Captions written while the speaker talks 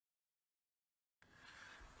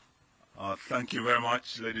Thank you very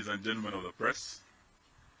much, ladies and gentlemen of the press.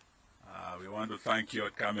 We want to thank you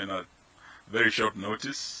for coming at very short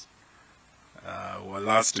notice. We were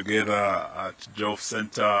last together at Jove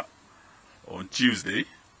Center on Tuesday,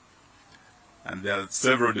 and there are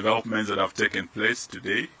several developments that have taken place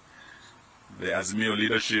today. The Azimio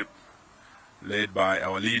leadership, led by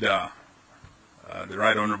our leader, the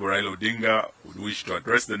Right Honorable Raila Odinga, would wish to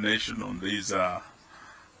address the nation on these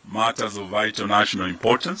matters of vital national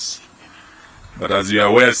importance. But as you are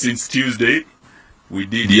aware, since Tuesday, we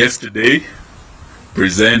did yesterday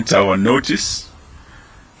present our notice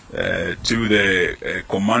to the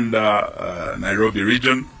Commander Nairobi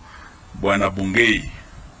region, Bwana Bungei.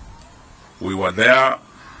 We were there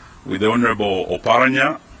with the Honorable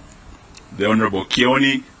Oparanya, the Honorable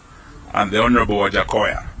Kioni, and the Honorable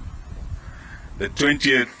Wajakoya. The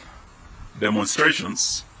 20th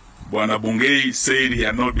demonstrations, Bwana Bungei said he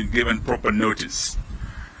had not been given proper notice.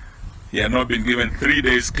 He had not been given 3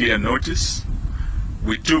 days clear notice.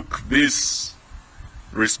 We took this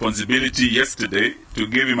responsibility yesterday to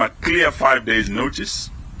give him a clear 5 days notice,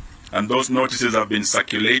 and those notices have been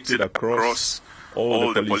circulated across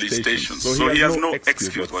all the police stations. So he has no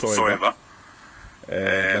excuse whatsoever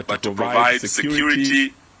but to provide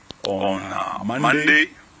security on Monday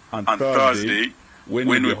and Thursday when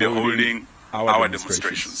we'll be holding our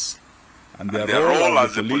demonstrations. And their role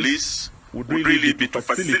as the police would really be to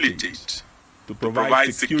facilitate, to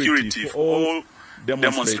provide security for all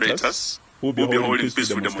demonstrators who will be holding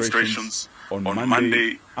peaceful demonstrations on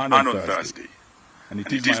Monday and on Thursday. And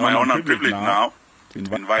it is my honor and privilege now to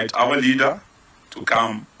invite our leader to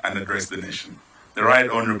come and address the nation, the Right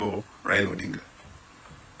Honorable Raila Odinga.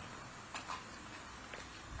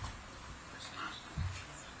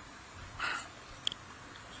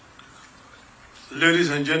 Ladies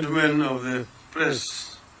and gentlemen of the press,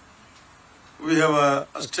 we have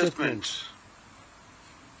a statement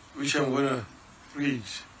which I'm going to read.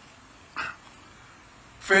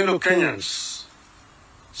 Fellow Kenyans,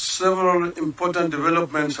 several important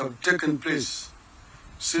developments have taken place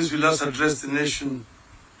since we last addressed the nation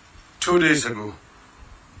 2 days ago.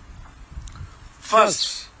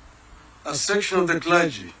 First, a section of the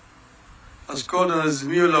clergy has called on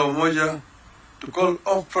Azimio Leader Umoja to call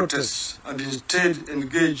off protests and instead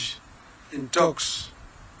engage in talks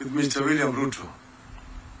with Mr. William Ruto.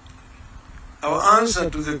 Our answer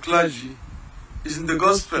to the clergy is in the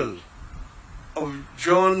Gospel of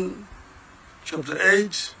John chapter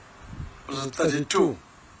 8, verse 32,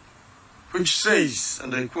 which says,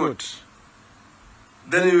 and I quote,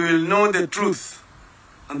 "Then you will know the truth,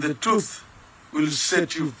 and the truth will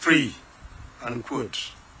set you free,"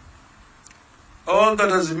 unquote. All that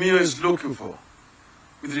Azimio is looking for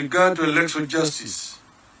with regard to electoral justice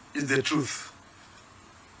is the truth.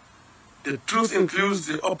 The truth includes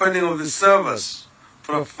the opening of the servers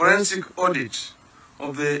for a forensic audit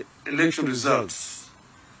of the election results,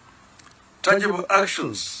 tangible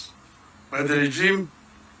actions by the regime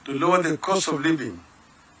to lower the cost of living,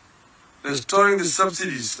 restoring the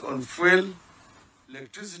subsidies on fuel,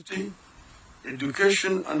 electricity,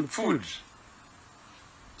 education, and food,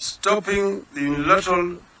 stopping the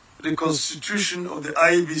unilateral reconstitution of the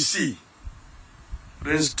IEBC,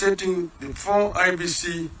 reinstating the 4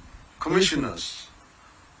 IEBC commissioners,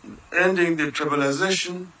 ending the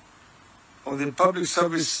tribalization of the public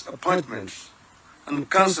service appointments, and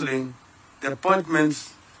cancelling the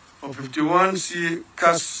appointments of 51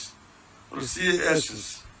 CAS or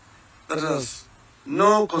CASs that has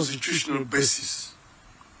no constitutional basis.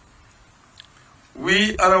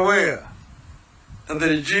 We are aware that the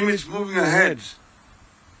regime is moving ahead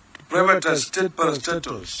to privatize state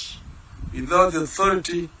parastatals without the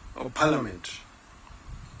authority of parliament.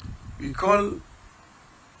 We call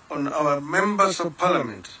on our members of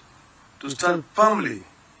parliament to stand firmly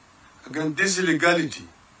against this illegality,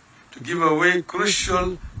 to give away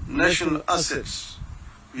crucial national assets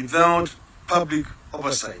without public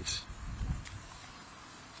oversight.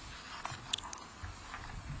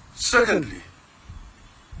 Secondly,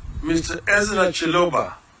 Mr. Ezra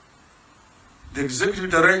Chiloba, the Executive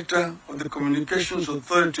Director of the Communications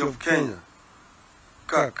Authority of Kenya,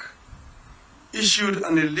 CAC, issued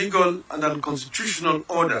an illegal and unconstitutional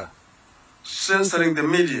order censoring the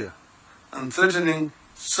media and threatening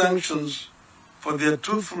sanctions for their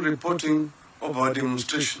truthful reporting of our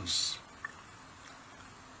demonstrations.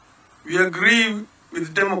 We agree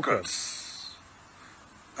with Democrats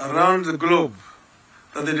around the globe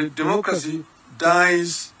that the democracy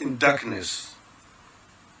dies in darkness.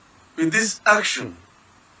 With this action,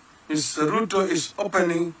 Mr. Ruto is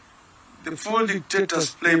opening the full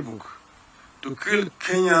dictator's playbook to kill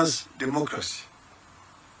Kenya's democracy.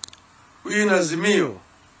 We in Azimio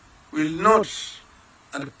will not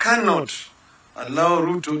and cannot allow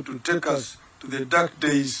Ruto to take us to the dark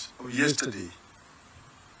days of yesterday.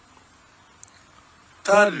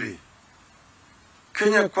 Thirdly,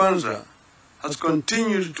 Kenya Kwanza has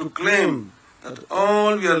continued to claim that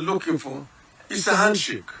all we are looking for is a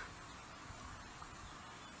handshake.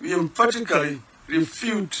 We emphatically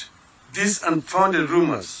refute these unfounded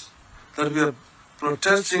rumors that we are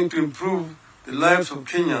protesting to improve the lives of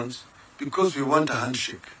Kenyans because we want a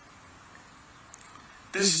handshake.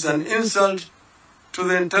 This is an insult to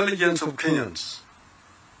the intelligence of Kenyans.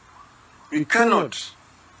 We cannot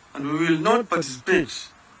and we will not participate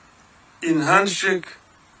in handshake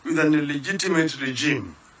with an illegitimate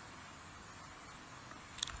regime.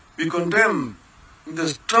 We condemn in the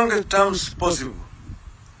strongest terms possible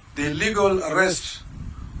the illegal arrest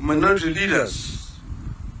of minority leaders,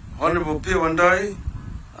 Honorable P. Wandai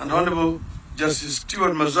and Honorable Justice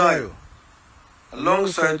Stewart Mazayo,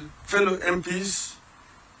 alongside fellow MPs,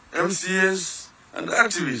 MCAs, and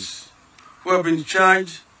activists who have been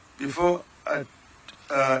charged before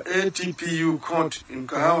ATPU court in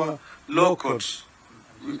Kahawa law courts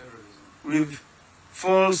with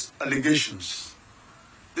false allegations.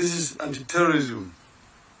 This is anti-terrorism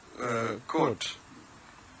court.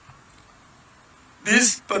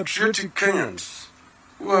 These patriotic Kenyans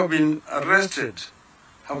who have been arrested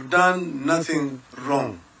have done nothing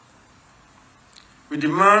wrong. We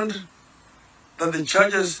demand that the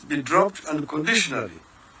charges be dropped unconditionally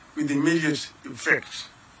with immediate effect.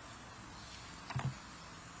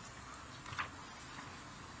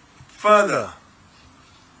 Further,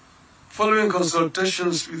 following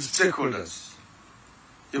consultations with stakeholders,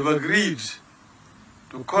 we have agreed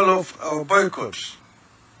to call off our boycott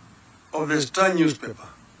of the Star newspaper.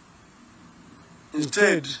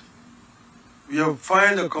 Instead, we have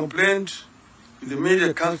filed a complaint with the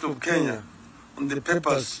Media Council of Kenya on the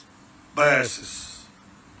paper's biases.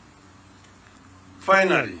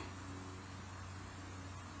 Finally,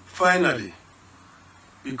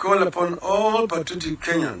 we call upon all patriotic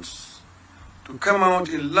Kenyans to come out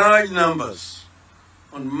in large numbers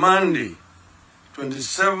on Monday,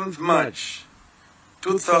 27th March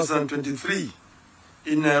 2023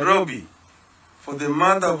 in Nairobi for the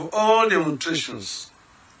mother of all demonstrations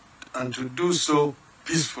and to do so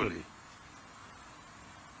peacefully.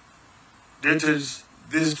 Dated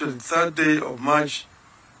this 23rd day of March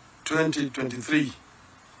 2023.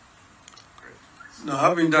 Now,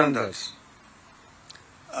 having done that,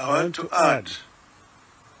 I want to add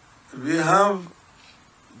that we have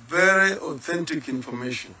very authentic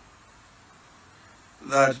information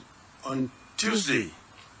that on Tuesday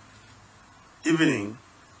evening,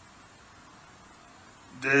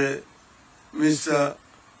 the Mr.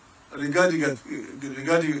 Rigathi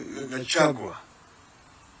Gachagua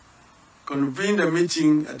convened a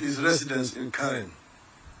meeting at his residence in Karen.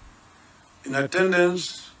 In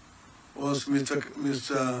attendance was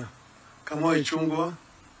Mr. Kamoi Chungwa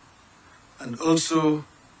and also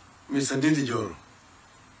Mr. Ndindi Joro.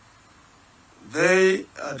 They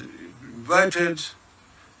had invited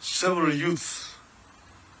several youths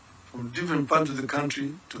from different parts of the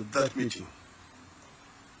country to that meeting.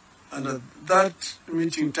 And that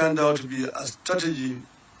meeting turned out to be a strategy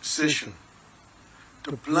session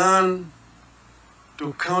to plan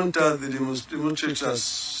to counter the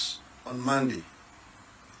demonstrators on Monday.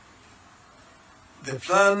 The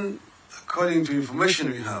plan, according to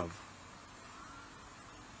information we have,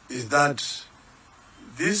 is that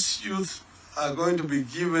these youth are going to be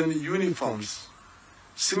given uniforms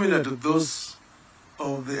similar to those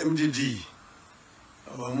of the MDD,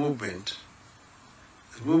 our movement,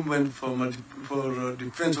 the movement for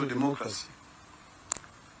defense of democracy.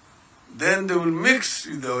 Then they will mix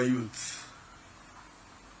with our youth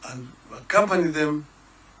and accompany them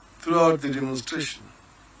throughout the demonstration.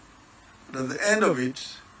 But at the end of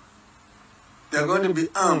it, they are going to be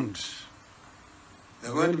armed. They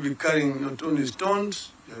are going to be carrying not only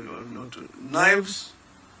stones, not knives,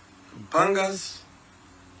 pangas,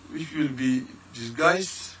 which will be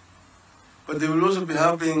disguised, but they will also be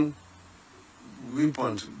having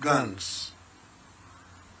weapons, guns.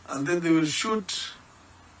 And then they will shoot,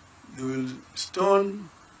 they will stone,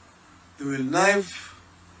 they will knife,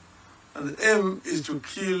 and the aim is to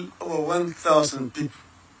kill over 1,000 people.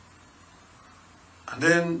 And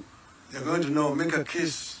then they're going to now make a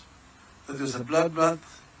case that there's a bloodbath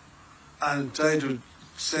and try to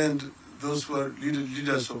send those who are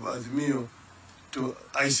leaders of Azimio to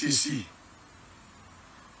ICC.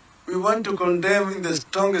 We want to condemn in the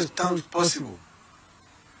strongest terms possible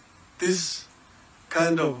this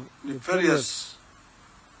kind of nefarious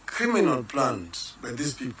criminal plans by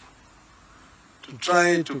these people. to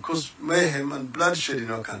try to cause mayhem and bloodshed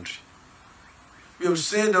in our country. We have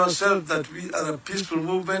said ourselves that we are a peaceful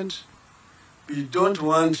movement. We don't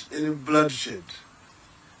want any bloodshed.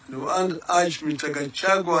 And we want to urge Mr.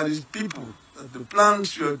 Gachagua and his people that the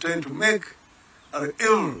plans you are trying to make are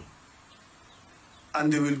ill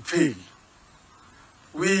and they will fail.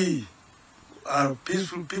 We are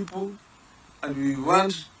peaceful people and we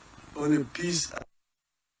want only peace.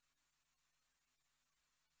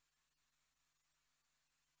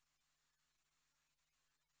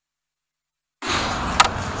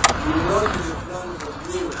 We will not be the plans of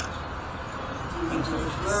Nero, but the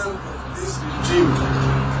plan of this regime,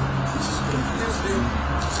 which is completely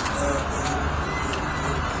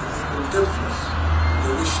contemptuous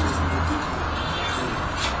the wishes of the people and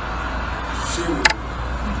shaming them.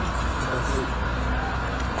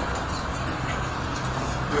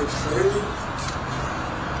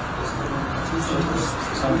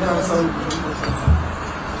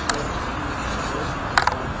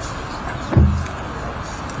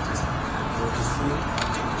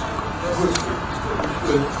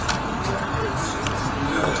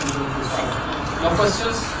 No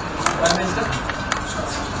questions, Prime Minister?